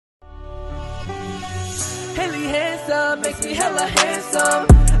Haley handsome, makes me hella handsome.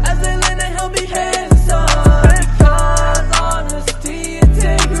 As they land and help me handsome. Because honesty,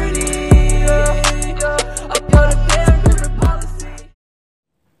 integrity, a part of their river policy.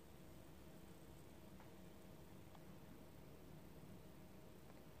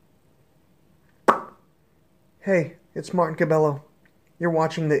 Hey, it's Martin Cabello. You're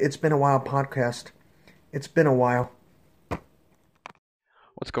watching the It's Been a While podcast. It's been a while.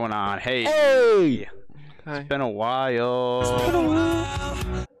 What's going on? Hey! Hi. It's been a while.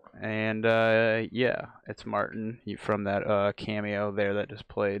 And, yeah, it's Martin from that cameo there that just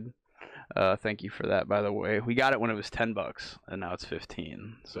played. Thank you for that, by the way. We got it when it was $10, and now it's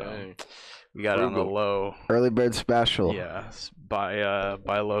 15. So Dang. we got it on the low. Early bird special. Yeah,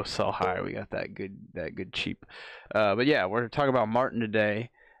 buy low, sell high. We got that good cheap. But yeah, we're talking about Martin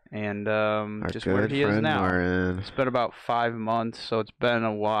today, and just where he is now. Martin. It's been about 5 months, so it's been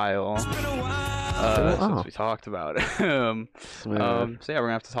a while since we talked about it. So yeah, we're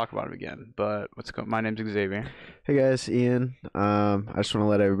gonna have to talk about him again. But my name's Xavier. Hey guys, Ian. I just want to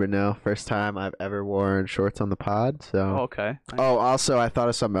let everybody know, first time I've ever worn shorts on the pod. So. Oh, okay. Oh, also, I thought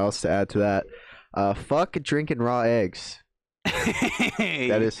of something else to add to that. Fuck drinking raw eggs.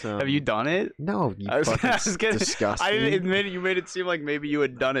 That is. Have you done it? No, you I was fucking disgusting. I didn't admit it. You made it seem like maybe you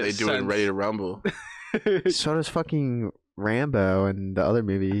had done it. They do it in Ready to Rumble. So does fucking Rambo and the other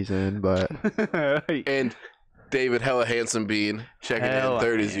movie he's in, but And David Hella Handsome Bean checking in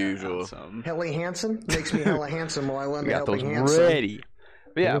third as usual. Awesome. Helly Hansen makes me hella handsome while I lend We a got those helping handsome. ready.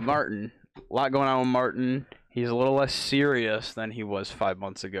 But yeah, Martin. A lot going on with Martin. He's a little less serious than he was 5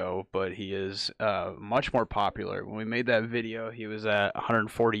 months ago, but he is much more popular. When we made that video, he was at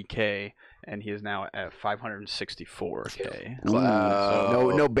 140K, and he is now at 564K.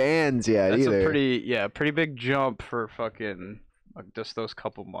 no bands yet That's either. a pretty big jump for fucking just those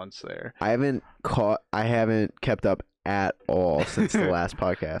couple months there. I haven't kept up at all since the last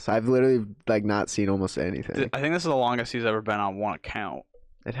podcast. I've literally not seen almost anything. I think this is the longest he's ever been on one account.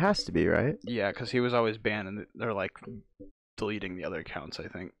 It has to be, right? Yeah, because he was always banned, and they're deleting the other accounts, I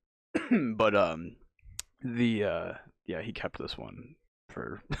think. But he kept this one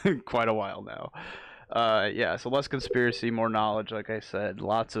for quite a while now. Yeah, so less conspiracy, more knowledge. Like I said,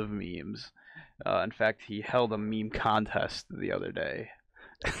 lots of memes. In fact, he held a meme contest the other day.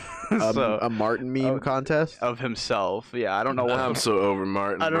 A Martin meme contest of himself. Yeah, I don't know what. I'm so over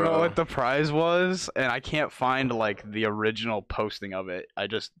Martin. I don't know what the prize was, and I can't find the original posting of it. I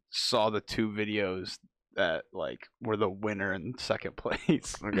just saw the two videos that were the winner and second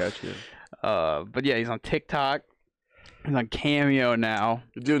place. I got you. But yeah, he's on TikTok. He's on Cameo now.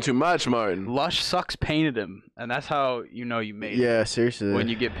 You're doing too much, Martin. Lush Sucks painted him, and that's how you know you made it. Yeah, seriously. When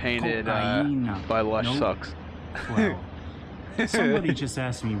you get painted by Lush Sucks. Well, somebody just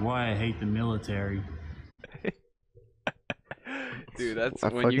asked me why I hate the military. Dude, that's I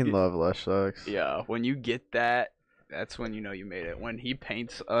when fucking you get, love Lush Sucks. Yeah, when you get that, that's when you know you made it. When he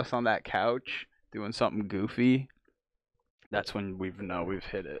paints us on that couch doing something goofy, that's when we've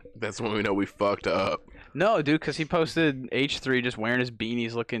hit it. That's when we know we fucked up. No, dude, because he posted H3 just wearing his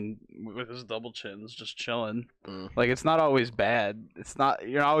beanies, looking with his double chins, just chilling. It's not always bad.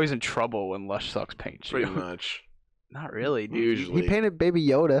 You're not always in trouble when Lush Sucks paints you. Pretty much. Not really, dude. Usually. He painted Baby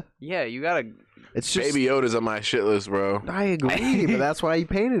Yoda. Yeah, you gotta. It's just Baby Yoda's on my shit list, bro. I agree, but that's why he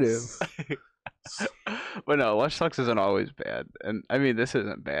painted him. But no, Lush Sucks isn't always bad, and I mean this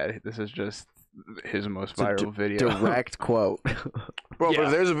isn't bad. This is just his most viral video. Direct quote. Bro, but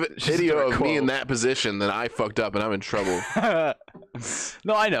if there's a video direct of me in quote. that position, then I fucked up and I'm in trouble.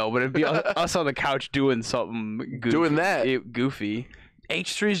 No, I know, but it'd be us on the couch doing something goofy. Doing that. Goofy.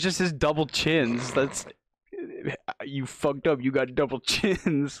 H3 is just his double chins. That's you fucked up. You got double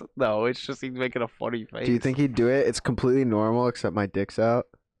chins. No, it's just he's making a funny face. Do you think he'd do it? It's completely normal, except my dick's out.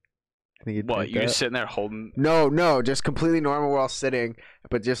 I think he'd What? think You that. just sitting there holding No, just completely normal. We're all sitting,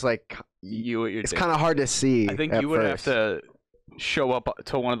 but just you at your it's dick. kind of hard to see. I think at you would first. have to show up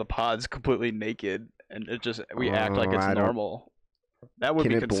to one of the pods completely naked, and we act like it's I don't- normal. That would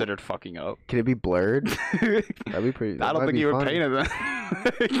Can be it considered fucking up. Can it be blurred? That'd be pretty. I don't think you would paint it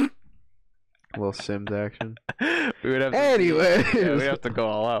then. A little Sims action. We would have to, Anyway, yeah, we have to go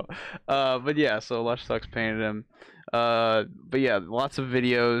all out. But yeah, so Lush Sucks painted him. But yeah, lots of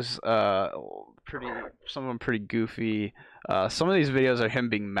videos. Some of them pretty goofy. Some of these videos are him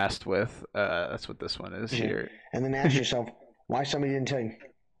being messed with. That's what this one is here. And then ask yourself, why somebody didn't tell you.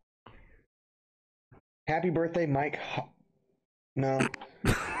 Happy birthday, Mike. No.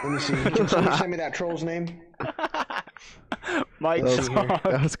 Let me see. Can somebody send me that troll's name? Mike that was, Song.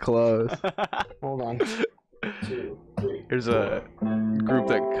 that was close. Hold on. There's a group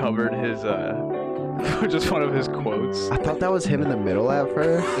that covered his Just one of his quotes. I thought that was him in the middle at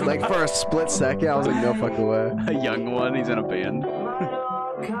first. Like for a split second, I was like, no fucking way. A young one. He's in a band.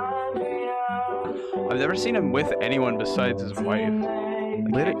 I've never seen him with anyone besides his wife.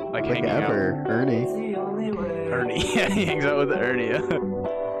 Like hanging ever. out. Ernie. Ernie. Yeah, he hangs out with Ernie.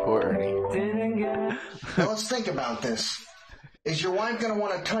 Poor Ernie. Now let's think about this. Is your wife gonna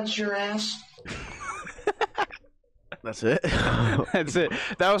want to touch your ass? That's it. That's it.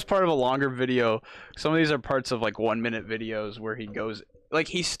 That was part of a longer video. Some of these are parts of like 1 minute videos where he goes, like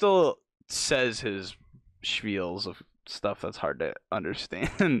he still says his spiels of stuff that's hard to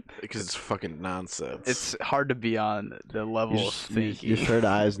understand. Because it's fucking nonsense. It's hard to be on the level of thinking Your third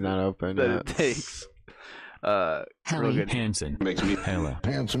eye's not open. that yet. it takes. Real good. Handsome. Makes me hella.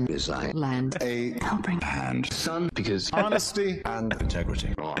 Handsome design. Land. A Helping. hand. Son. Because honesty and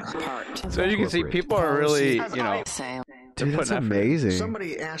integrity are Part. So as you can see, people are really, you know, Sale. Dude, that's putting effort. amazing.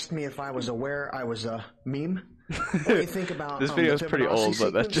 Somebody asked me if I was aware I was a meme. What do you think about This video is pretty old,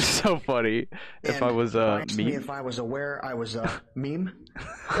 but that's just so funny. If I was a asked me meme. if I was aware I was a meme.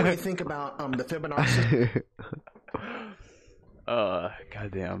 What do you think about the Fibonacci?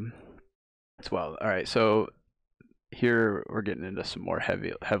 Goddamn. It's wild. All right, so here we're getting into some more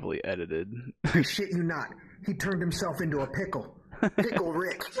heavily edited. I shit you not. He turned himself into a pickle. Pickle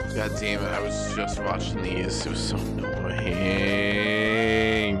Rick. God damn it, I was just watching these. It was so annoying.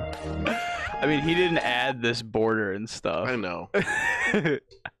 I mean, he didn't add this border and stuff. I know.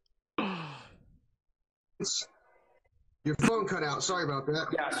 Your phone cut out. Sorry about that.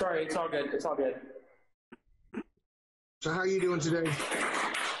 Yeah, sorry. It's all good. It's all good. So how are you doing today?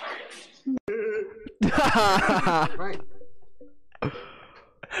 Right.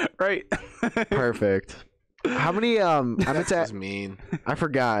 Right. Perfect. How many I meant That's to, mean. I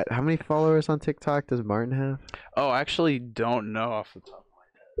forgot. How many followers on TikTok does Martin have? Oh, I actually don't know off the top of my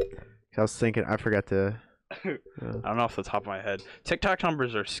head. I was thinking I forgot to I don't know off the top of my head. TikTok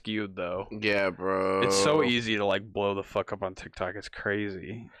numbers are skewed though. Yeah, bro. It's so easy to like blow the fuck up on TikTok. It's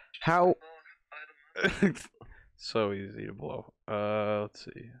crazy. how So easy to blow. Let's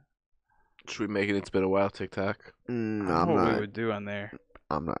see. Should we make it? It's been a while, TikTok. I don't I'm know what we not would do on there.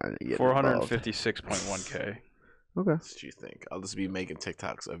 I'm not gonna get involved. 456.1k. Okay. What do you think? I'll just be making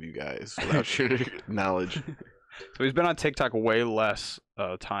TikToks of you guys without your knowledge. So he's been on TikTok way less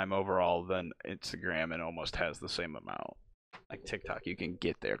time overall than Instagram, and almost has the same amount. Like TikTok, you can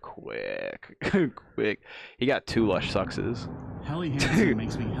get there quick, quick. He got 2 lush successes. Helly Handsome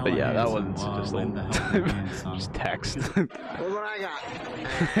makes me hella But yeah, that handsome one's while I just lend the little, helping hand song. just text. Look what I got.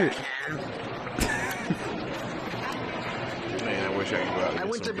 Man, I wish I could go out I and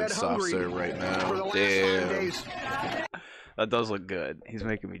went get some to bed good soft hungry serve right for the now. last 5 Damn. days. That does look good. He's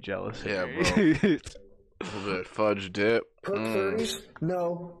making me jealous. Yeah, here. bro. A little bit of fudge dip. Perk 30s?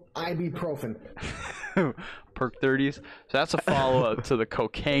 No, ibuprofen. Perk 30s. So that's a follow up to the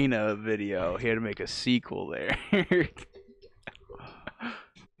Cocaina video. He had to make a sequel there.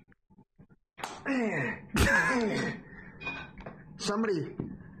 Somebody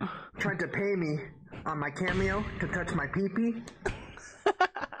tried to pay me on my Cameo to touch my pee-pee.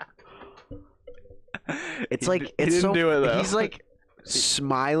 It's He like didn't it's so do it, though. he's like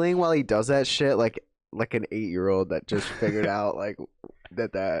smiling while he does that shit like an 8-year-old that just figured out like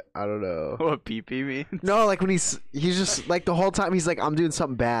that I don't know. What PP means? No, like when he's just like the whole time he's like I'm doing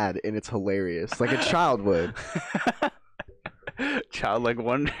something bad and it's hilarious. Like a child would. Childlike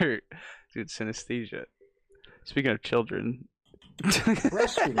wonder. Dude, synesthesia. Speaking of children.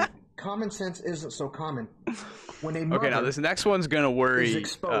 Breastfeeding. Common sense isn't so common. When a mother Okay, now this next one's gonna is worry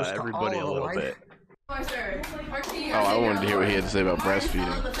exposed to everybody a all of little life, bit. Oh, I wanted to hear what he had to say about breastfeeding.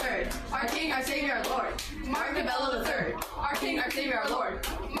 Our King, our Savior, our Lord, Martin Cabello III. Our King, our Savior, our Lord,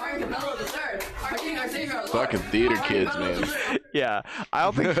 Martin Cabello III. Our King, our Savior, our Lord. Fucking theater kids, man. Yeah, I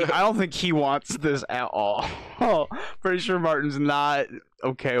don't think he wants this at all. Pretty sure Martin's not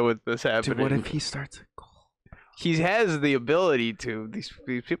okay with this happening. Dude, what if he starts a cult? He has the ability to. These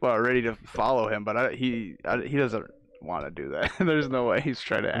people are ready to follow him, but he doesn't want to do that. There's no way he's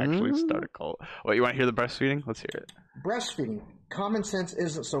trying to actually start a cult. What, you want to hear the breastfeeding? Let's hear it. breastfeeding. Common sense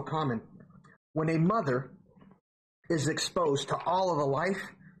isn't so common. When a mother is exposed to all of the life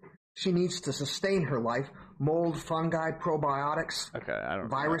she needs to sustain her life, mold, fungi, probiotics, Okay, I don't.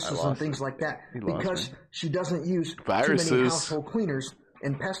 viruses, I and lost things it. like that, He lost because me. she doesn't use too Viruses. many household cleaners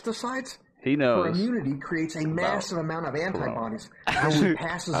and pesticides. He Her knows. immunity creates a massive amount of antibodies that she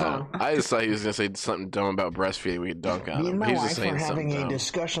passes on. I just thought he was gonna say something dumb about breastfeeding. We could dunk on Me and him. my He's wife just are saying having something a dumb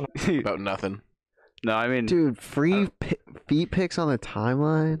discussion. about nothing. No, I mean, Dude, free feet pics on the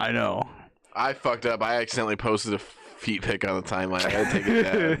timeline. I know. I fucked up. I accidentally posted a feet pic on the timeline. I had to take it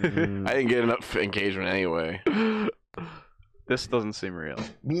down. I didn't get enough engagement anyway. This doesn't seem real.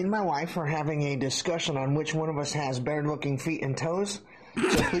 Me and my wife are having a discussion on which one of us has better-looking feet and toes.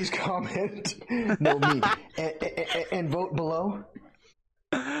 So please comment, no me, and vote below.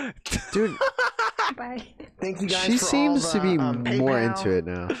 Dude, Bye. Thank you guys. she for seems all to be the, more PayPal, into it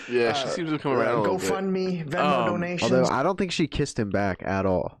now. Yeah, she seems to come around a little bit. GoFundMe, Venmo donations. Although I don't think she kissed him back at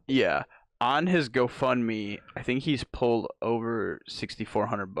all. Yeah, on his GoFundMe, I think he's pulled over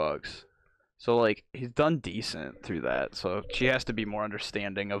 $6,400. So like he's done decent through that. So she has to be more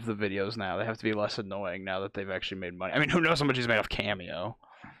understanding of the videos now. They have to be less annoying now that they've actually made money. I mean, who knows how much he's made off Cameo?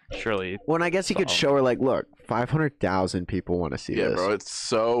 Surely. Well, and I guess he could show her like, look, 500,000 people want to see Yeah, this. bro, it's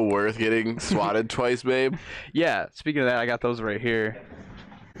so worth getting swatted twice, babe. Yeah. Speaking of that, I got those right here.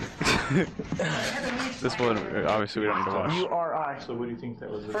 This one, obviously, we don't need to watch. URI. So what do you think that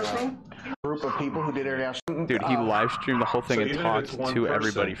was First about? name? Group of people who did it. Dude, he live streamed the whole thing So and even if talked it's one to person,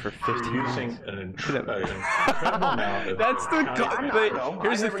 everybody for 15 you're minutes. using an incredible amount of That's the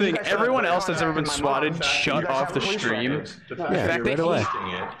here's the thing. Everyone else that's ever been swatted shut off the stream. The fact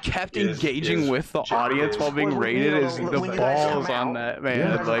that he kept engaging with the audience while being rated is the balls on that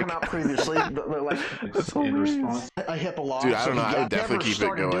man. Like, in response. a HIPAA law. Dude, I don't know. so I would definitely keep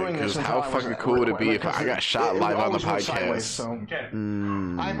it going because how fucking cool would it be if I got shot live on the podcast?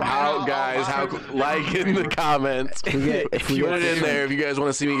 How, guys? How like in the comments? Put it in there if you guys want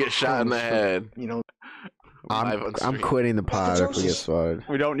to see me get shot in the head. You know, I'm quitting the pod if we get swatted.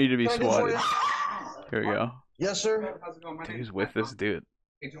 we don't need to be swatted. Here we go. yes, sir. Dude, who's with this dude?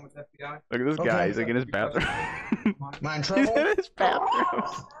 Agent with FBI. Look at this guy. He's like in his bathroom. Am I in He's trouble? in his bathroom.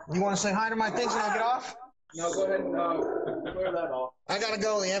 You want to say hi to my things and I'll get off? No, go ahead and clear that off. I gotta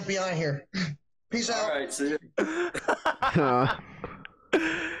go. The FBI here. Peace out. All right, see you.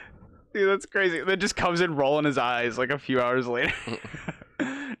 Dude, that's crazy. That just comes in rolling his eyes like a few hours later.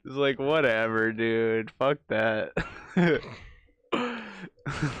 It's like, whatever, dude. Fuck that.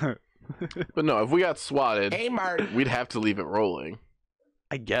 But no, if we got swatted, Hey, Martin. we'd have to leave it rolling.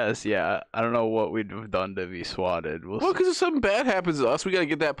 I guess, yeah. I don't know what we'd have done to be swatted. We'll Well, see. because if something bad happens to us, we gotta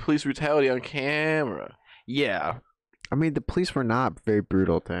get that police brutality on camera. Yeah. I mean, the police were not very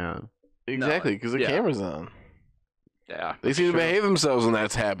brutal to him. Exactly, because the yeah. camera's on. Yeah. They seem to behave themselves when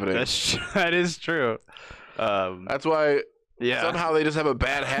that's happening. That is true. That's why Yeah. somehow they just have a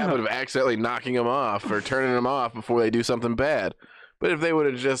bad habit of accidentally knocking them off or turning them off before they do something bad. But if they would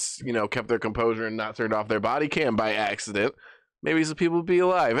have just, kept their composure and not turned off their body cam by accident, maybe some people would be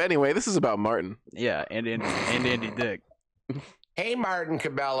alive. Anyway, this is about Martin. Yeah, and Andy Dick. Hey, Martin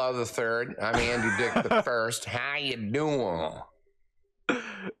Cabello the Third. I'm Andy Dick the First. How you doing?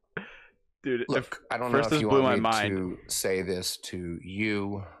 Dude, Look, I don't know first if this you blew want my me mind. to say this to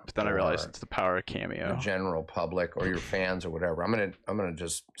you, but then I realized or it's the power of the Cameo. general public, or your fans, or whatever. I'm gonna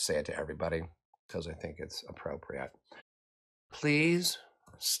just say it to everybody because I think it's appropriate. Please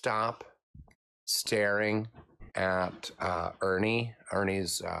stop staring at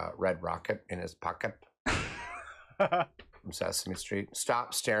Ernie's red rocket in his pocket from Sesame Street.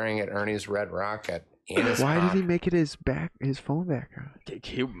 Stop staring at Ernie's red rocket in his Why did he pocket. make it his phone background?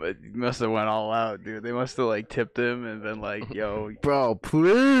 He must have went all out, dude. They must have like tipped him and been like, "Yo, Bro,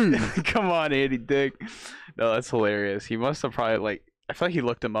 please. come on, Andy Dick." No, that's hilarious. He must have probably like. I feel like he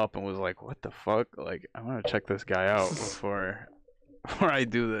looked him up and was like, "What the fuck? Like, I want to check this guy out before I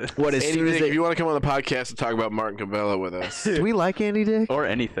do this." What, as Andy soon as Dick, they... if you want to come on the podcast to talk about Martin Cabello with us. Do we like Andy Dick? Or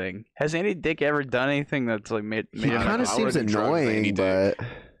anything. Has Andy Dick ever done anything that's like made He him kind of I seems wanna do drugs with Andy annoying, Dick. but...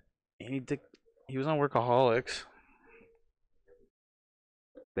 Andy Dick? He was on Workaholics.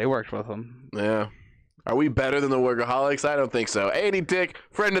 They worked with him. Yeah. Are we better than the Workaholics? I don't think so. Andy Dick,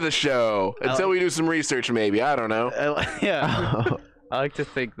 friend of the show. Until we do some research, maybe. I don't know. Yeah. I like to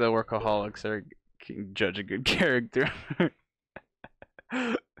think the Workaholics can judge a good character.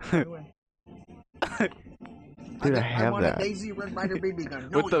 Dude, I have want that. a Daisy Red Ryder BB gun.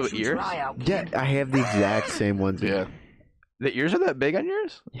 With the it shoots ears? right out. Yeah, I have the exact same ones. Yeah. The ears are that big on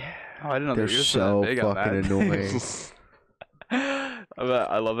yours? Yeah. Oh, I didn't know They're the ears so were that big on fucking that. annoying.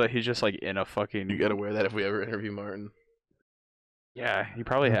 I love that he's just like in a fucking. You gotta wear that if we ever interview Martin. Yeah, he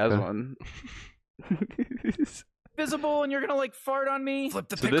probably has Okay. one. Visible and you're gonna like fart on me. Flip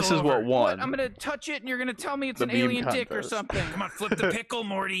the So pickle this is over. what won. I'm gonna touch it and you're gonna tell me it's The an meme alien dick or contest. something. Come on, flip the pickle,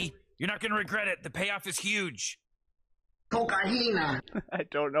 Morty. You're not gonna regret it. The payoff is huge. Cocaína. I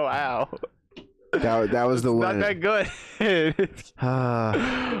don't know how. That was the Not one. that good.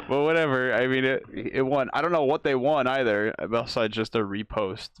 Well, whatever. I mean, it won. I don't know what they won either, besides just a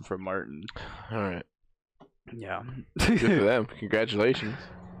repost from Martin. All right. Yeah. Good for them. Congratulations.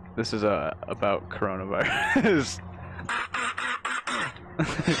 This is about coronavirus.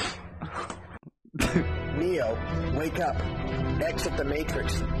 Neo, wake up. Exit the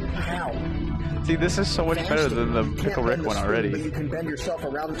Matrix. How? See, this is so much better than the Pickle Rick one already. But you can bend yourself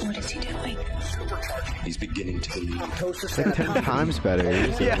around. What is he doing? He's beginning to believe. Mitosis Like 10 times better.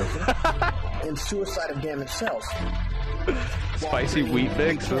 and suicide of damaged cells. Spicy wheat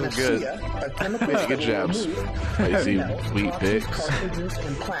bix, that was good. Yeah, good job. Spicy wheat bix.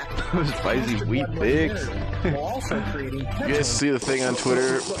 Spicy wheat bix. You guys see the thing on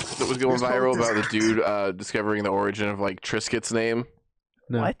Twitter that was going viral about the dude discovering the origin of like Triscuit's name?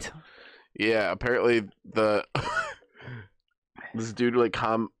 No. What? Yeah, apparently this dude like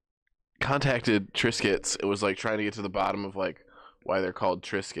contacted Triscuits. It was like trying to get to the bottom of like why they're called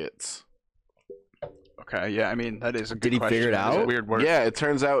Triscuits. Okay, yeah, I mean that is a good Did he question. figure it It's a out? weird word. Yeah, it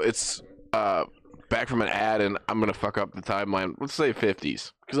turns out it's back from an ad, and I'm gonna fuck up the timeline. Let's say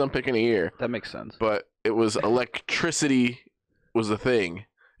 50s, because I'm picking a year. That makes sense. But it was electricity was the thing.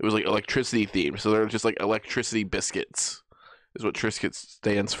 It was like electricity themed, so they're just like electricity biscuits, is what Triscuits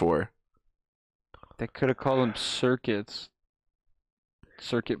stands for. They could have called them circuit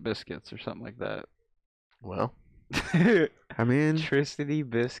biscuits or something like that. Well, I mean, electricity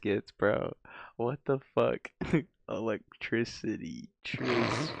biscuits, bro. What the fuck? Electricity.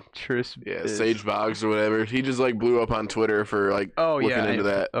 Yeah, Sage Boggs or whatever. He just like blew up on Twitter for like looking into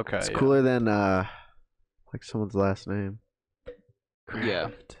that. Okay. it's cooler than like someone's last name. Yeah.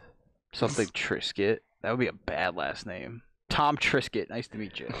 Something Triscuit. That would be a bad last name. Tom Triscuit. Nice to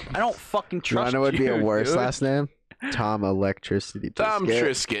meet you. I don't fucking You trust wanna know what would be a worse dude. last name? Tom Electricity. Tom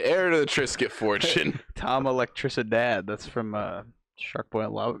Triscuit, heir to the Triscuit fortune. Tom Electricidad. That's from Shark Boy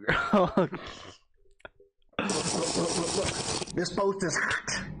and Lava Girl. This boat is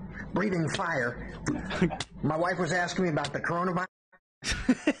hot, breathing fire. My wife was asking me about the coronavirus.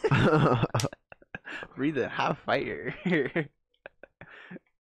 Breathing hot fire.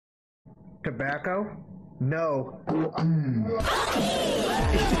 Tobacco? No.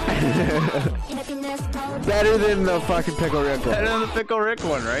 Better than the fucking Pickle Rick one. Better than the Pickle Rick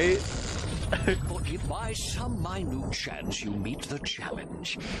one, right? For if by some minute chance you meet the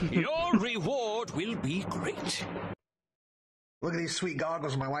challenge, your reward will be great. Look at these sweet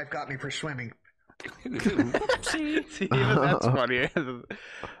goggles my wife got me for swimming. See, even that's funny.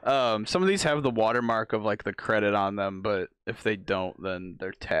 Some of these have the watermark of like the credit on them, but if they don't, then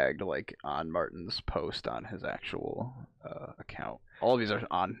they're tagged like on Martin's post on his actual account. All of these are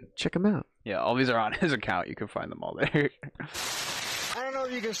on. Check him out. Yeah, all these are on his account. You can find them all there. I don't know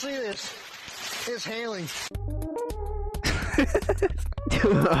if you can see this. It's hailing.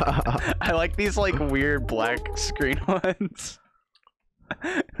 I like these like weird black screen ones.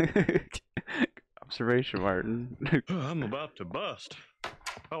 Observation, Martin. I'm about to bust.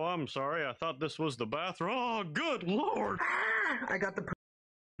 Oh, I'm sorry. I thought this was the bathroom. Oh, good lord. I got the poo.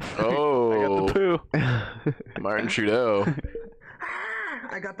 Oh, I got the poo. Martin Trudeau.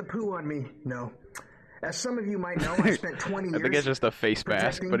 I got the poo on me. No. As some of you might know, I spent 20 years. I think it's just a face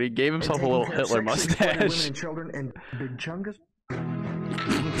mask, but he gave himself a little Hitler mustache. Women and children and big chungus.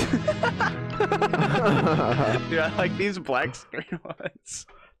 Dude, I like these black screen ones.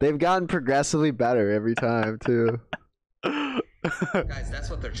 They've gotten progressively better every time too. Guys,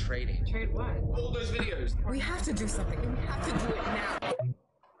 that's what they're trading. Trade what? All those videos. We have to do something. We have to do it now.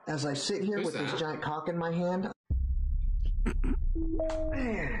 As I sit here with this giant cock in my hand.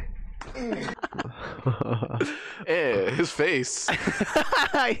 His face.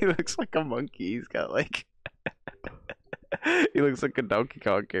 He looks like a monkey. He's got like he looks like a Donkey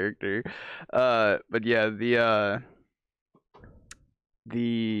Kong character. But yeah, the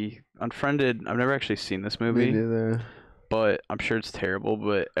Unfriended, I've never actually seen this movie. Me neither. But I'm sure it's terrible,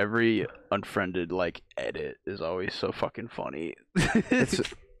 but every Unfriended like edit is always so fucking funny. It's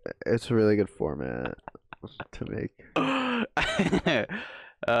a really good format to make.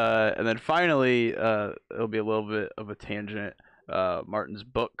 And then finally, it'll be a little bit of a tangent. Martin's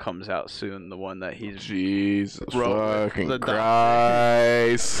book comes out soon, the one that he's Jesus wrote fucking the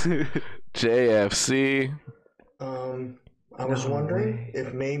Christ. JFC. I was wondering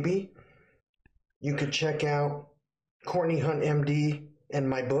if maybe you could check out Courtney Hunt MD and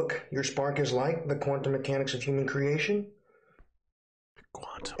my book, Your Spark is Light, The Quantum Mechanics of Human Creation.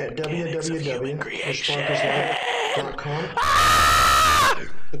 At www.thesparkislight.com.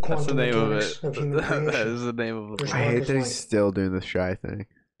 That's the name of it. That is the name of it. I hate that he's still doing the shy thing.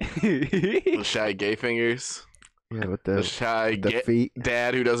 The shy gay fingers. Yeah, with The shy the feet.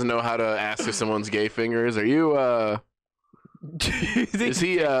 dad who doesn't know how to ask if someone's gay fingers. Are you is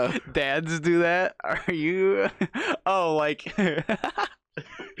he dads do that? Are you oh like you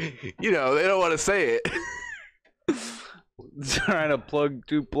know, they don't want to say it. Trying to plug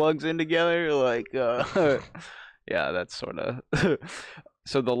two plugs in together, like, yeah, that's sort of.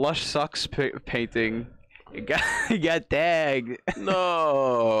 So the Lush Sucks painting, it got tagged.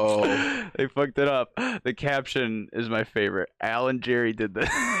 No, they fucked it up. The caption is my favorite. Al and Jerry did this.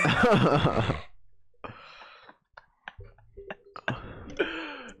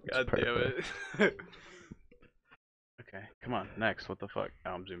 God damn it. Okay, come on, next. What the fuck?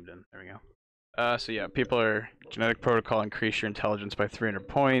 Oh, I'm zoomed in. There we go. So yeah, people are genetic protocol increase your intelligence by 300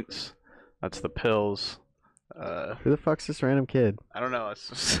 points. That's the pills. Who the fuck's this random kid? I don't know.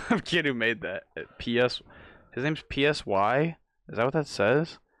 It's some kid who made that. PS. His name's PSY. Is that what that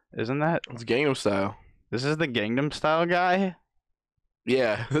says? Isn't that? It's Gangnam Style. This is the Gangnam Style guy.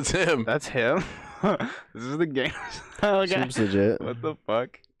 Yeah, that's him. That's him. This is the Gangnam Style guy. Seems legit. What the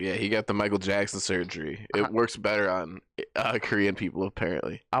fuck? Yeah, he got the Michael Jackson surgery. It works better on Korean people,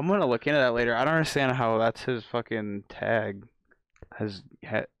 apparently. I'm gonna look into that later. I don't understand how that's his fucking tag, his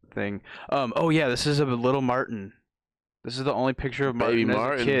hat thing. Oh yeah, this is a little Martin. This is the only picture of Martin Baby as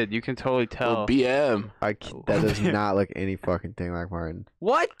Martin. a kid. You can totally tell. Well, BM. That does not look any fucking thing like Martin.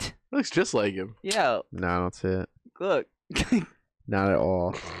 What? Looks just like him. Yeah. No, I don't see it. Look. Not at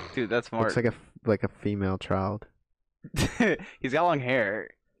all. Dude, that's Martin. Looks like a female child. He's got long hair.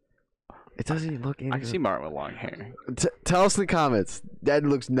 It doesn't even look anything. I can see Martin with long hair. Tell us in the comments. That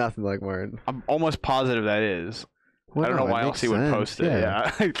looks nothing like Martin. I'm almost positive that is. Well, I don't know no, why it else makes he would sense, post it.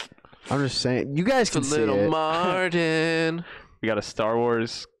 yeah. Yeah. I'm just saying. You guys can It's a see little it. Martin. We got a Star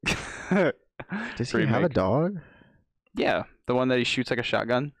Wars. Does he have a dog? Yeah, the one that he shoots like a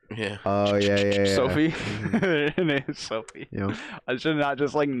shotgun. Yeah. Oh yeah. Sophie. Her name is Sophie. Yeah. I should not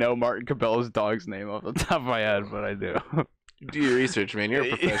just like know Martin Cabela's dog's name off the top of my head, but I do. Do your research, man. You're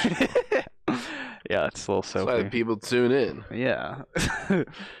a professional. Yeah, it's a little That's why Sophie. the people tune in. Yeah.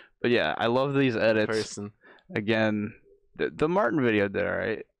 But yeah, I love these edits. Person. Again, the Martin video did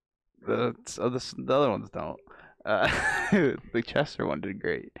alright. The other ones don't. The Chester one did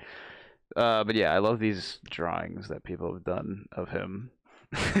great. But yeah, I love these drawings that people have done of him.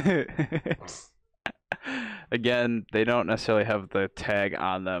 Again, they don't necessarily have the tag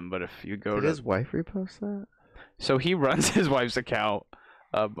on them, but if you go Did to his wife repost that? so he runs his wife's account,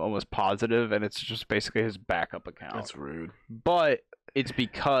 almost positive, and it's just basically his backup account. That's rude. But it's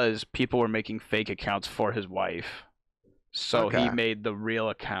because people were making fake accounts for his wife, so he Okay. made the real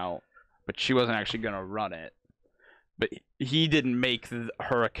account, but she wasn't actually gonna run it. But he didn't make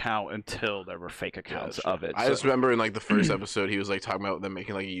her account until there were fake accounts of it. I so- just remember in like the first episode, he was like talking about them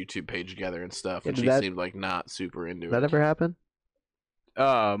making like a YouTube page together and stuff, and Yeah, she did that- seemed like not super into Did that it. ever happen?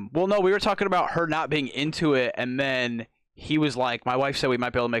 Well, no, we were talking about her not being into it, and then he was like, "My wife said we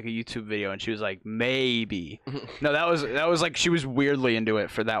might be able to make a YouTube video," and she was like, "Maybe." No, that was like she was weirdly into it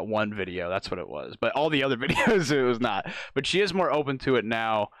for that one video. That's what it was. But all the other videos, it was not. But she is more open to it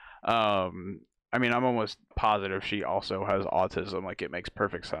now. I mean, I'm almost positive she also has autism. Like, it makes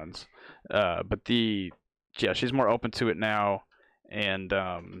perfect sense. But yeah, she's more open to it now. And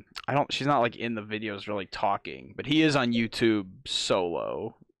she's not like in the videos really talking, but he is on YouTube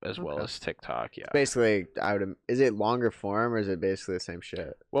solo as well as TikTok. Yeah. Basically, is it longer form or is it basically the same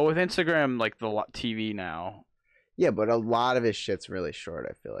shit? Well, with Instagram, like the TV now. Yeah, but a lot of his shit's really short,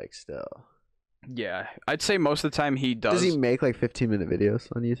 I feel like, still. Yeah, I'd say most of the time he does. Does he make like 15-minute videos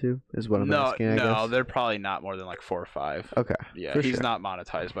on YouTube? Is what I'm asking, I No, guess. they're probably not more than like 4 or 5. Okay. Yeah, for he's sure. not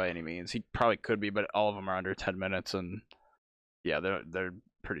monetized by any means. He probably could be, but all of them are under 10 minutes, and yeah, they're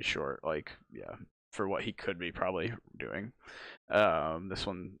pretty short. Like, yeah, for what he could be probably doing. This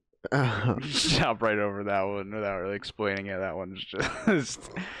one, jump right over that one without really explaining it. That one's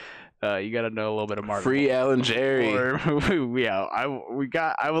just. You got to know a little bit of Martin. Free Al and Jerry. Yeah, I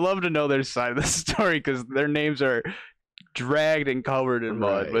would love to know their side of the story because their names are dragged and covered in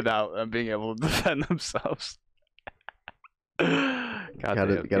mud Right. without them being able to defend themselves. God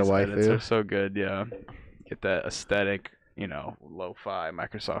Gotta- damn, gotta these edits waifu. are so good. Yeah, get that aesthetic, lo-fi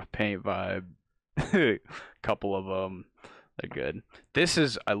Microsoft Paint vibe. Couple of them, they're good.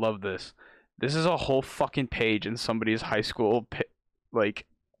 I love this. This is a whole fucking page in somebody's high school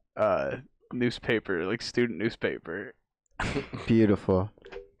newspaper, like student newspaper. Beautiful.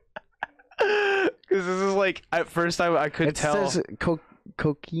 Because this is like, at first I couldn't It tell. says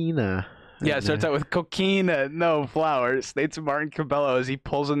coquina. Yeah, it starts out with coquina, no flour. States of Martin Cabello as he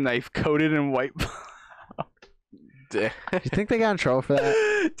pulls a knife coated in white. Do you think they got in trouble for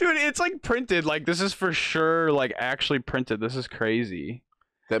that? Dude, it's like printed. Like, this is for sure, like, actually printed. This is crazy.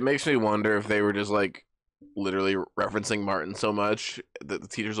 That makes me wonder if they were just like literally referencing Martin so much that the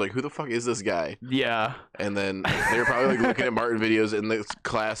teacher's like, "Who the fuck is this guy?" Yeah. And then they're probably like looking at Martin videos in the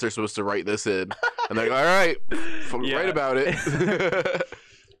class. They're supposed to write this in, and they're like, "All right, write about it."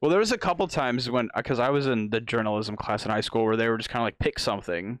 Well, there was a couple times when, because I was in the journalism class in high school, where they were just kind of like pick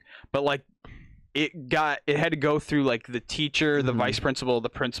something, but like it had to go through like the teacher, the vice principal, the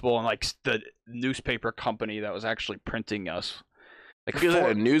principal, and like the newspaper company that was actually printing us. Like, you guys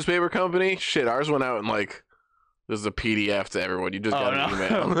had a newspaper company? Shit, ours went out and like this is a PDF to everyone. You just got an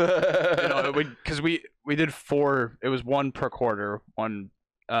email. You know, because we did 4. It was 1 per quarter, one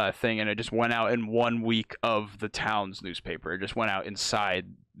thing, and it just went out in 1 week of the town's newspaper. It just went out inside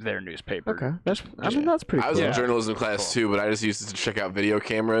their newspaper. Okay, that's pretty. I was cool. in journalism class too, but I just used to check out video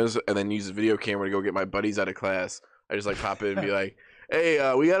cameras and then use the video camera to go get my buddies out of class. I just like pop in and be like,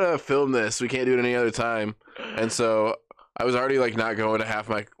 "Hey, we gotta film this. We can't do it any other time." And so I was already like not going to half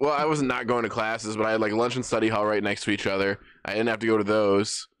my. Well, I wasn't not going to classes, but I had like lunch and study hall right next to each other. I didn't have to go to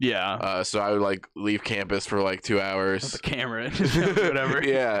those. Yeah. So I would like leave campus for like 2 hours. With the camera, whatever.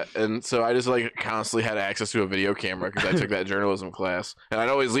 Yeah, and so I just like constantly had access to a video camera because I took that journalism class, and I'd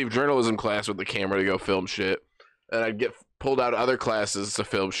always leave journalism class with the camera to go film shit, and I'd get pulled out of other classes to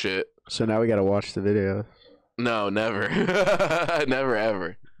film shit. So now we gotta watch the video. No, never, never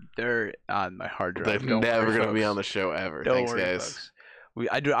ever. They're on my hard drive. They're never gonna be on the show ever. Thanks, guys. Folks.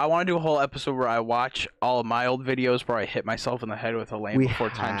 I want to do a whole episode where I watch all of my old videos where I hit myself in the head with a Land Before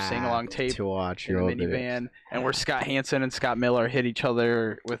Time sing-along tape to watch in your a old minivan, and where Scott Hansen and Scott Miller hit each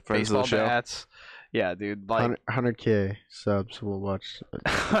other with Friends of the baseball show. bats. Yeah, dude. Like 100K subs. We'll watch.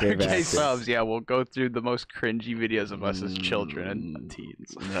 100K subs. Yeah, we'll go through the most cringy videos of us as children and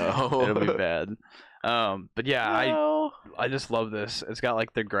teens. No, it'll be bad. But yeah, I just love this. It's got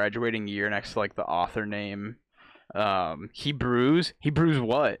like their graduating year next to like the author name. Hebrews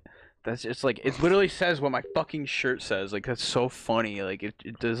what? That's just like, it literally says what my fucking shirt says. Like, that's so funny. Like,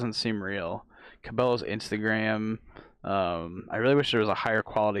 it doesn't seem real. Cabela's Instagram. I really wish there was a higher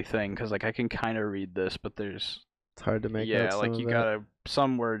quality thing, because like I can kind of read this, but there's, it's hard to make. yeah, like you gotta,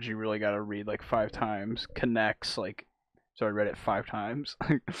 some words you really gotta read like 5 times. Connects, like, so I read it 5 times.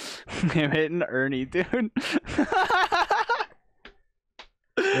 I'm hitting Ernie, dude.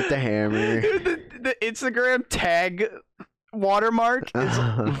 With the hammer. The Instagram tag watermark is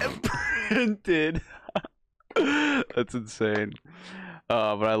printed. That's insane.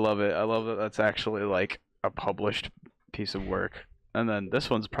 But I love it. I love that that's actually like a published piece of work. And then this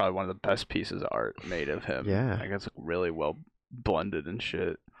one's probably one of the best pieces of art made of him. Yeah. Like, it's really well blended and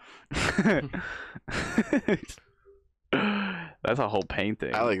shit. That's a whole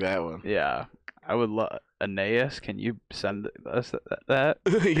painting. I like that one. Yeah. I would love Aeneas. Can you send us that?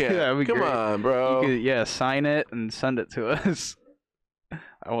 Yeah. That'd be Come great. on, bro. You could, yeah, sign it and send it to us.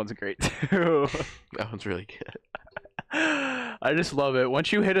 That one's great too. That one's really good. I just love it.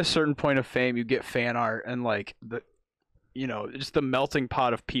 Once you hit a certain point of fame, you get fan art, and like the, you know, just the melting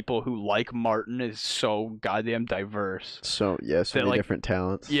pot of people who like Martin is so goddamn diverse. So yeah, so that, many like, different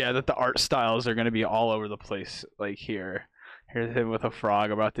talents. Yeah, that the art styles are gonna be all over the place. Like here's him with a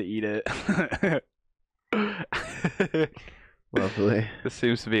frog about to eat it. Lovely. This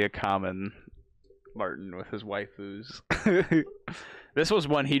seems to be a common Martin with his waifus. This was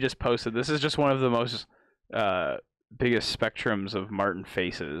one he just posted. This is just one of the most biggest spectrums of Martin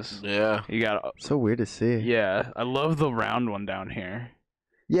faces. Yeah. You got so weird to see. Yeah, I love the round one down here.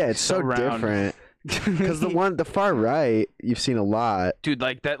 Yeah, it's so round. different. Because the far right, you've seen a lot. Dude,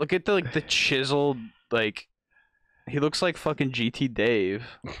 like that. Look at the chiseled, like, he looks like fucking GT Dave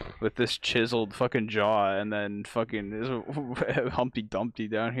with this chiseled fucking jaw, and then fucking this Humpty Dumpty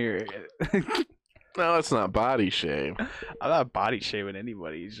down here. No, it's not body shame. I'm not body shaming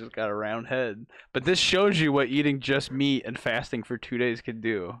anybody. He's just got a round head. But this shows you what eating just meat and fasting for 2 days can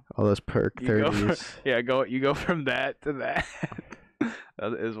do. All those perk 30s. You go from that to that.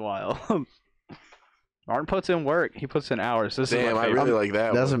 That is wild. Martin puts in work. He puts in hours. This Damn, is my I favorite. really like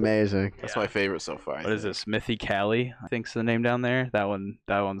that. That's one. amazing. That's my favorite so far. What is this? Smithy Callie, I think's the name down there. That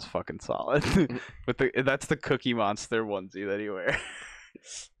one's fucking solid. But that's the Cookie Monster onesie that he wears.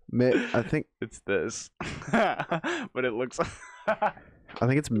 I think it's this. But it looks I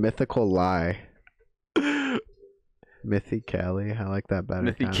think it's Mythical Lie. Mythy Callie. I like that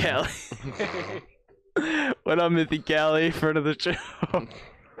better. Mythy Callie. What up, Mythy Callie? Friend of the show.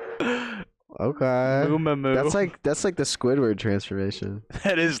 Okay. Moo. That's like the Squidward transformation.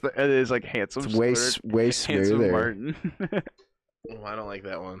 It is like handsome. It's way Handsome smoother. Martin. Oh, I don't like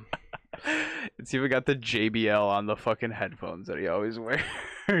that one. It's even got the JBL on the fucking headphones that he always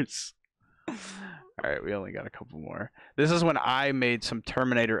wears. All All right, we only got a couple more. This is when I made some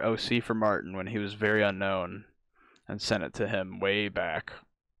Terminator OC for Martin when he was very unknown, and sent it to him way back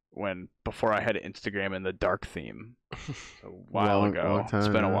before I had Instagram in the dark theme. A while ago. long time, it's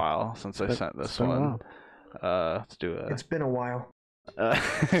been a yeah. while since I sent this It's been a one. Let's do it. It's been a while.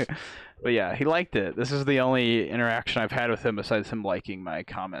 But yeah, he liked it. This is the only interaction I've had with him besides him liking my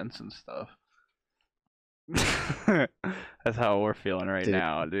comments and stuff. That's how we're feeling right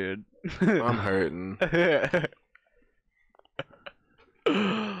now, dude. I'm hurting.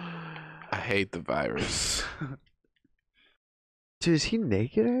 I hate the virus. Dude, is he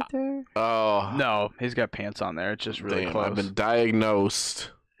naked right there? Oh. No, he's got pants on there. It's just really Damn, close. I've been diagnosed.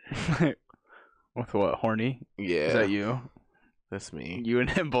 With what? Horny? Yeah. Is that you? That's me. You and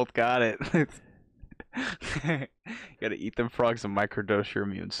him both got it. You gotta eat them frogs and microdose your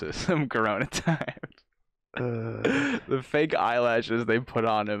immune system. Corona times. The fake eyelashes they put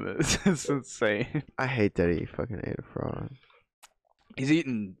on him is it's insane. I hate that he fucking ate a frog. He's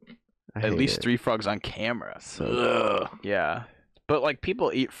eaten I at hate least it. 3 frogs on camera. Ugh. Yeah. But like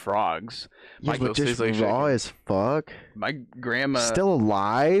people eat frogs. Yeah, My, but just tastes like raw chicken. as fuck. my grandma Still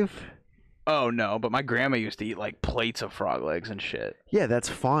alive? Oh no, but my grandma used to eat like plates of frog legs and shit. Yeah, that's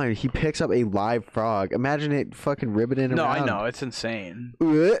fine. He picks up a live frog. Imagine it fucking ribbiting No, around. I know, it's insane.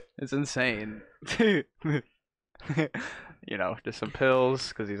 Ugh. It's insane. You know, just some pills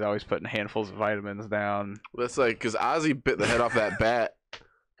because he's always putting handfuls of vitamins down. That's like, because Ozzy bit the head off that bat,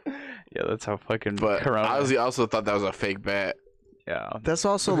 Yeah, that's how fucking but Corona. Ozzy also thought that was a fake bat. Yeah. That's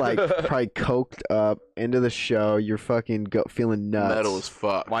also like probably coked up into the show. You're fucking feeling nuts. Metal as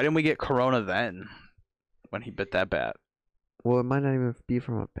fuck. Why didn't we get Corona then? When he bit that bat. Well, it might not even be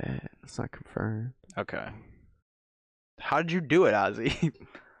from a bat. It's not confirmed. Okay. How did you do it, Ozzy?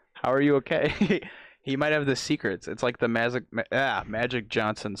 How are you okay? He might have the secrets. It's like the Magic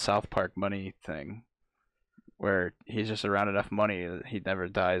Johnson South Park money thing, where he's just around enough money that he never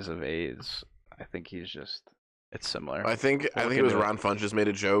dies of AIDS. I think he's just. It's similar. I think it was Ron Funches made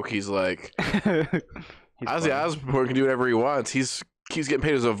a joke. He's like, Ozzy funny. Osbourne can do whatever he wants. He's getting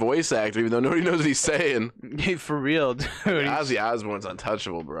paid as a voice actor, even though nobody knows what he's saying. For real, dude. Ozzy Osbourne's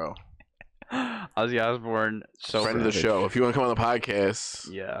untouchable, bro. Ozzy Osbourne, sober. Friend of the show. If you want to come on the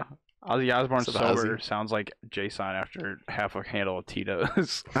podcast, Yeah. Ozzy Osbourne What's up, sober Ozzy? sounds like Jason after half a handle of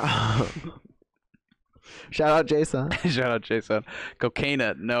Tito's. Shout out Jason. Shout out Jason.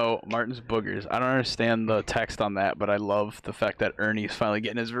 Cocaina, no. Martin's boogers. I don't understand the text on that, but I love the fact that Ernie's finally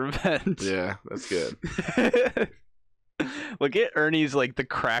getting his revenge. yeah, that's good. Look at Ernie's, like, the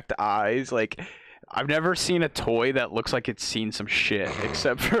cracked eyes. Like, I've never seen a toy that looks like it's seen some shit,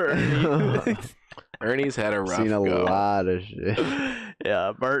 except for Ernie. Ernie's had a rough Seen a go. lot of shit.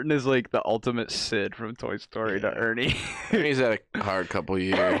 Yeah, Martin is like the ultimate Sid from Toy Story to Ernie. Ernie's had a hard couple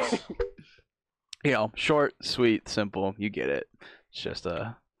years. You know, short, sweet, simple. You get it. It's just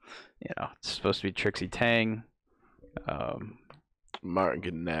it's supposed to be Trixie Tang. Martin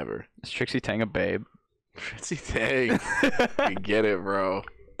could never. Is Trixie Tang a babe? Trixie Tang. You get it, bro.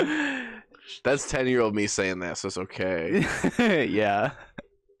 That's 10-year-old me saying that, so it's okay. Yeah.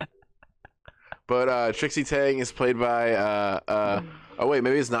 But Trixie Tang is played by oh wait,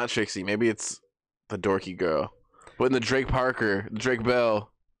 maybe it's not Trixie, maybe it's the dorky girl. But in the Drake Bell.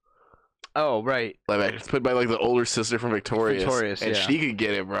 Oh, right. Like, it's played by like the older sister from Victorious. Victorious, and yeah. she could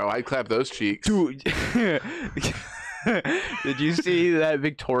get it, bro. I'd clap those cheeks. Dude. Did you see that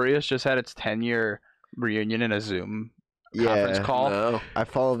Victorious just had its 10-year reunion in a Zoom conference call? No. I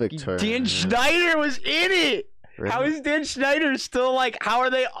follow Victoria. Dan Schneider was in it. Really? How is Dan Schneider still like? How are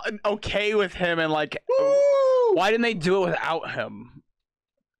they okay with him? And like, why didn't they do it without him?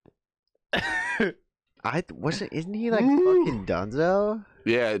 Isn't he like fucking Dunzo?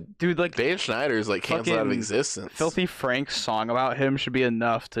 Yeah, dude. Like Dan Schneider's like canceled out of existence. Filthy Frank's song about him should be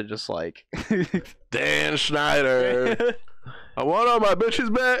enough to just like Dan Schneider. I want all my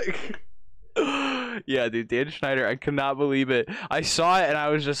bitches back. Yeah, dude, Dan Schneider, I could not believe it. I saw it and I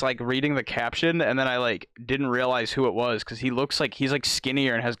was just like reading the caption and then I like didn't realize who it was because he looks like he's like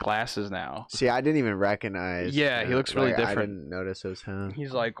skinnier and has glasses now. See, I didn't even recognize. Yeah, he looks really I different. didn't notice it was him.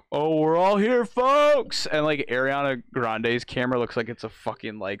 He's like, "Oh, we're all here, folks," and like Ariana Grande's camera looks like it's a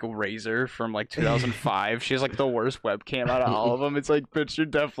fucking like Razor from like 2005. She has like the worst webcam out of all of them. It's like, bitch, you're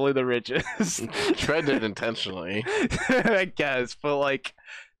definitely the richest. Tried it intentionally, I guess, but like,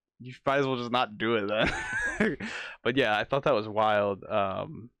 you might as well just not do it then. But yeah, I thought that was wild.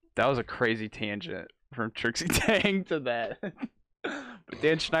 That was a crazy tangent from Trixie Tang to that. But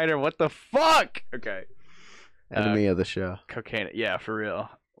Dan Schneider, what the fuck? Okay. Enemy of the show. Cocaine. Yeah, for real.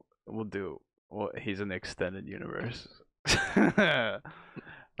 We'll do. Well, he's in the extended universe. But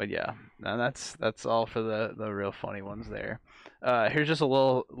But yeah, and that's all for the real funny ones there. Here's just a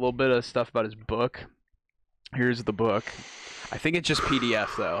little bit of stuff about his book. Here's the book. I think it's just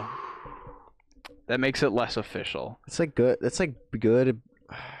PDF though. That makes it less official. It's like good. It's like good.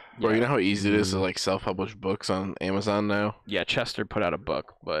 Bro, you know how easy it is to like self-publish books on Amazon now? Yeah, Chester put out a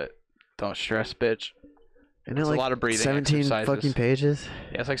book, but don't stress, bitch. And It's like a lot of breathing 17 exercises. fucking pages.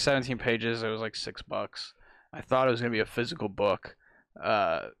 Yeah, it's like 17 pages. It was like $6. I thought it was gonna be a physical book,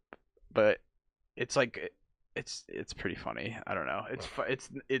 but it's like it's pretty funny. I don't know.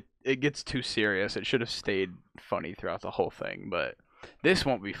 It gets too serious. It should have stayed funny throughout the whole thing, but this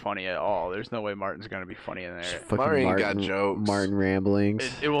won't be funny at all. There's no way Martin's gonna be funny in there. Fucking Martin got jokes. Martin ramblings.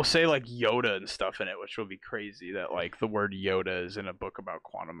 It will say like Yoda and stuff in it, which will be crazy. That like the word Yoda is in a book about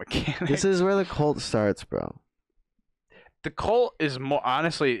quantum mechanics. This is where the cult starts, bro. The cult is more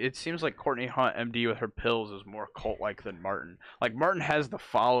honestly. It seems like Courtney Hunt, MD, with her pills is more cult-like than Martin. Like Martin has the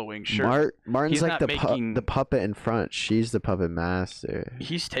following. Sure, Martin's he's like not the making. the puppet in front. She's the puppet master.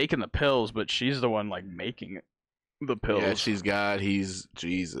 He's taking the pills, but she's the one like making the pills. Yeah, she's God. He's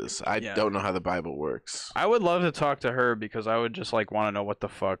Jesus. I Yeah. don't know how the Bible works. I would love to talk to her because I would just like want to know what the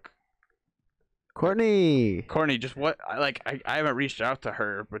fuck. Courtney, just what I haven't reached out to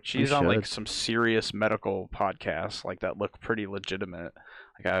her, but she's on like some serious medical podcasts like that look pretty legitimate.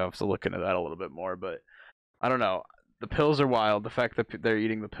 Like I have to look into that a little bit more, but I don't know. The pills are wild. The fact that they're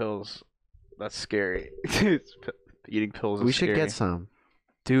eating the pills, that's scary. Eating pills is we should scary. get some.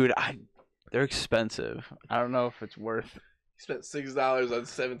 Dude, they're expensive. I don't know if it's worth. He spent $6 on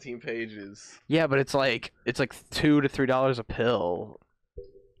 17 pages. Yeah, but it's like $2 to $3 a pill.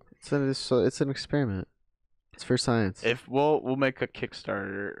 It's an experiment. It's for science. If we'll make a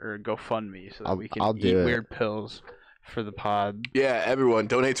Kickstarter or a GoFundMe so that we can I'll eat do it. weird pills for the pod. Yeah, everyone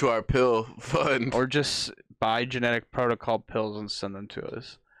donate to our pill fund. Or just buy genetic protocol pills and send them to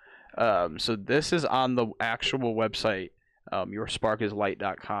us. So this is on the actual website,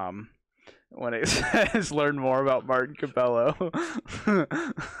 yoursparkislight.com. When it says learn more about Martin Cabello.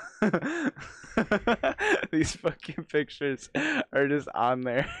 These fucking pictures are just on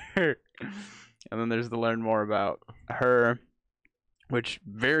there. And then there's the learn more about her, which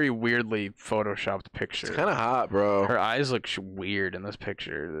very weirdly photoshopped picture. It's kind of hot, bro. Her eyes look weird in this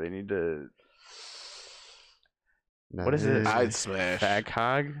picture. They need to. What is it? I'd smash. Fag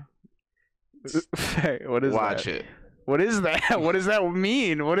hog? What is Watch that? it. What is that? What does that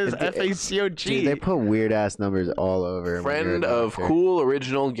mean? What is FACOG? Dude, they put weird ass numbers all over. when you're a Friend of doctor. cool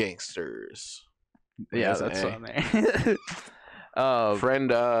original gangsters. Yeah, There's an that's A. on there.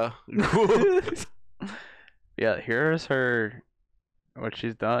 Friend Yeah, here's her. What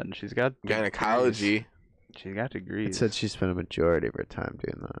she's done. She's got gynecology. She's got degrees. It said she spent a majority of her time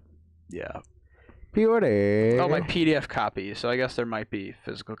doing that. Yeah. P.O.D. Oh, my PDF copy. So I guess there might be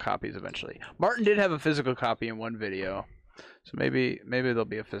physical copies eventually. Martin did have a physical copy in one video, so maybe there'll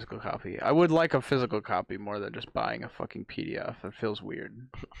be a physical copy. I would like a physical copy more than just buying a fucking PDF. It feels weird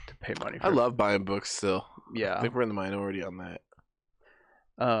to pay money for. I love buying books still. Yeah. I think we're in the minority on that.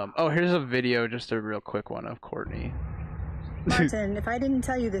 Oh, here's a video, just a real quick one of Courtney. Martin, if I didn't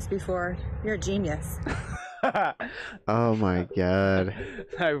tell you this before, you're a genius. Oh my god.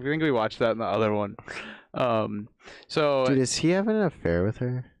 I think we watched that in the other one. So Dude, is he having an affair with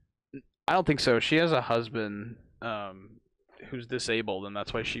her? I don't think so. She has a husband who's disabled, and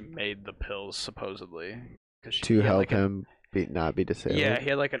that's why she made the pills supposedly. To help him not be disabled? Yeah,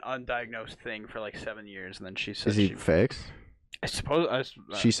 he had like an undiagnosed thing for like 7 years, and then she said Is he fixed? I suppose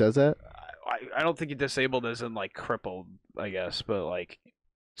She says that? I don't think he's disabled as in like crippled, I guess, but like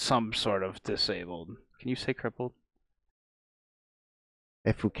some sort of disabled. Can you say crippled?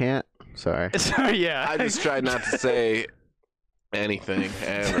 If we can't, sorry. Sorry, yeah. I just tried not to say anything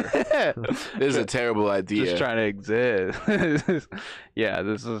ever. This is a terrible idea. Just trying to exist. Yeah,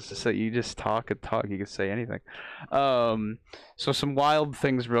 this is so you just talk and talk. You can say anything. So some wild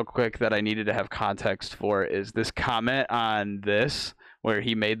things real quick that I needed to have context for is this comment on this where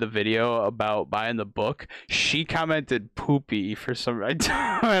he made the video about buying the book. She commented poopy for some. I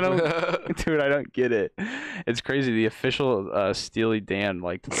don't dude, I don't get it. It's crazy. The official Steely Dan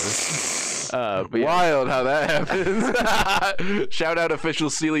liked this. But yeah. Wild how that happens. Shout out official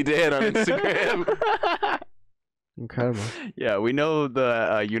Steely Dan on Instagram. Incredible. Yeah, we know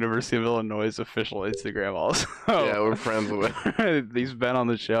the University of Illinois' official Instagram also. Yeah, we're friends with him. He's been on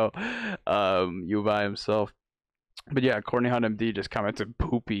the show. You by himself. But yeah, Courtney Hunt MD just commented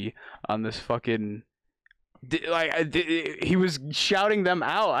poopy on this fucking. He was shouting them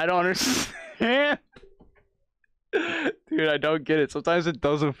out. I don't understand. Dude, I don't get it. Sometimes it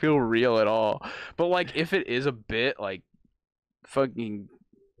doesn't feel real at all. But like, if it is a bit, like, fucking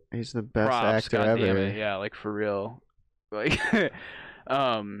He's the best props, actor goddamn ever. it. Yeah, like for real. Like,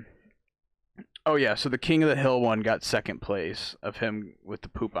 oh yeah. So the King of the Hill one got second place of him with the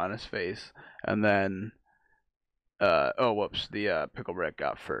poop on his face, and then, oh whoops, the Pickle Rick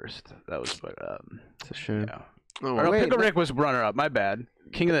got first. That was what. It's a shame. Yeah. Oh, Or no, wait, Pickle Rick was runner up. My bad.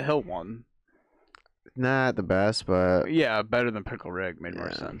 King of the Hill won. Not the best, but Yeah, better than Pickle Rick. Made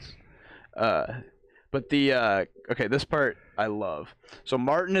more sense. But the okay, this part I love. So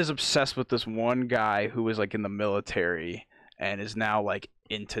Martin is obsessed with this one guy who was like in the military and is now like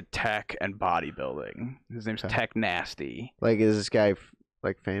into tech and bodybuilding. His name's Tech Nasty. like, is this guy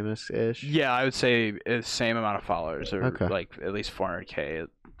like famous-ish? Yeah, I would say it's same amount of followers, or Okay. like at least 400K,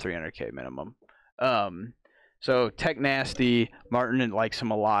 300K minimum. So Tech Nasty, Martin likes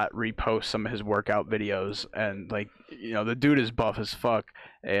him a lot, reposts some of his workout videos, and like, you know, the dude is buff as fuck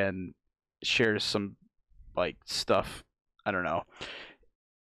and shares some like stuff. I don't know.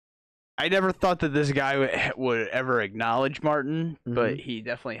 I never thought that this guy would ever acknowledge Martin, but he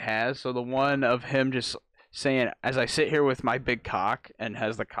definitely has. So the one of him just saying, as I sit here with my big cock, and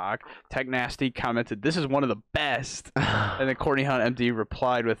has the cock, Tech Nasty commented, "This is one of the best." And then Courtney Hunt MD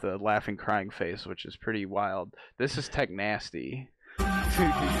replied with a laughing, crying face, which is pretty wild. This is Tech Nasty.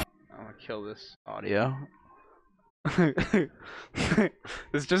 I'm gonna kill this audio.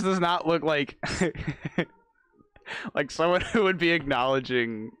 This just does not look like like someone who would be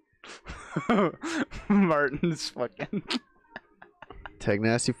acknowledging Martin's fucking. Tech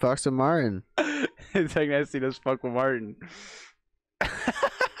Nasty fucks with Martin. Tech Nasty does fuck with Martin.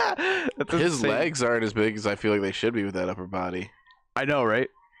 That's His insane. legs aren't as big as I feel like they should be with that upper body. I know, right?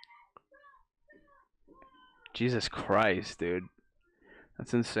 Jesus Christ, dude.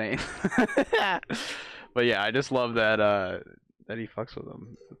 That's insane. But yeah, I just love that that he fucks with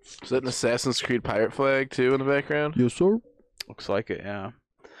them. Is that an Assassin's Creed pirate flag too in the background? Yes, sir. Looks like it, yeah.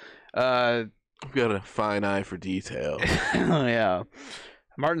 We've got a fine eye for detail. Yeah.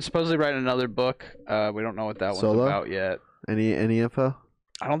 Martin's supposedly writing another book. We don't know what that Solo? one's about yet. Any info?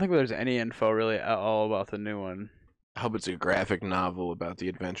 I don't think there's any info really at all about the new one. I hope it's a graphic novel about the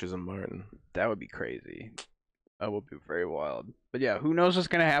adventures of Martin. That would be crazy. That would be very wild. But yeah, who knows what's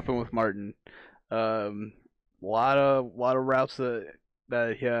gonna happen with Martin? Lot of routes that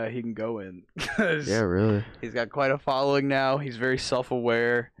he can go in. Yeah, really. He's got quite a following now. He's very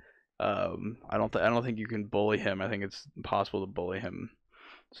self-aware. I don't think you can bully him. I think it's impossible to bully him.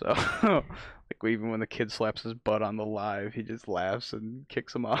 So, like, even when the kid slaps his butt on the live, he just laughs and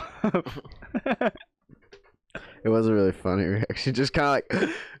kicks him off. It was a really funny reaction. Just kind of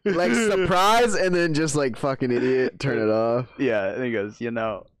like surprise, and then just like fucking idiot, turn it off. Yeah, and he goes, you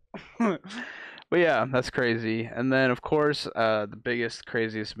know. But yeah, that's crazy. And then, of course, the biggest,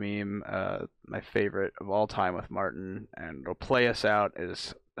 craziest meme, my favorite of all time with Martin, and it'll play us out,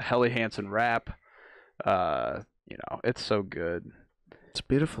 is Helly Hansen rap. You know, it's so good. It's a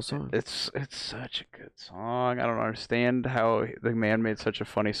beautiful song. It's such a good song. I don't understand how the man made such a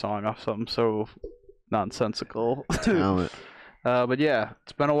funny song off something so nonsensical. Talent. But yeah,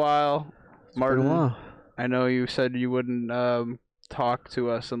 it's been a while. Martin, been a while. I know you said you wouldn't talk to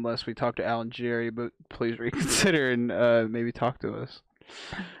us unless we talk to Al and Jerry, but please reconsider and maybe talk to us.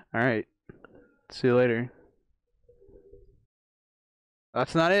 All right. See you later.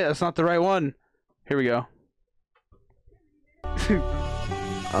 That's not it. That's not the right one. Here we go.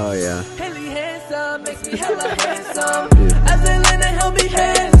 Oh yeah. Helly handsome, makes me hella handsome. As they learn to help me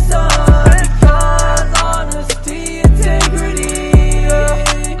handsome. Because honesty, integrity.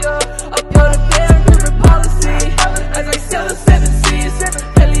 I've got a damn different policy. As I sell the 7 C's.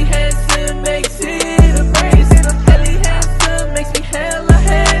 Helly handsome makes it a breeze. Helly handsome makes me hella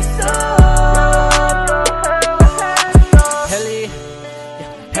handsome.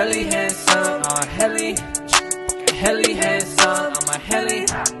 Helly handsome, Helly handsome, I'm a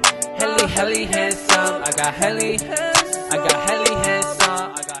Helly handsome. I got Helly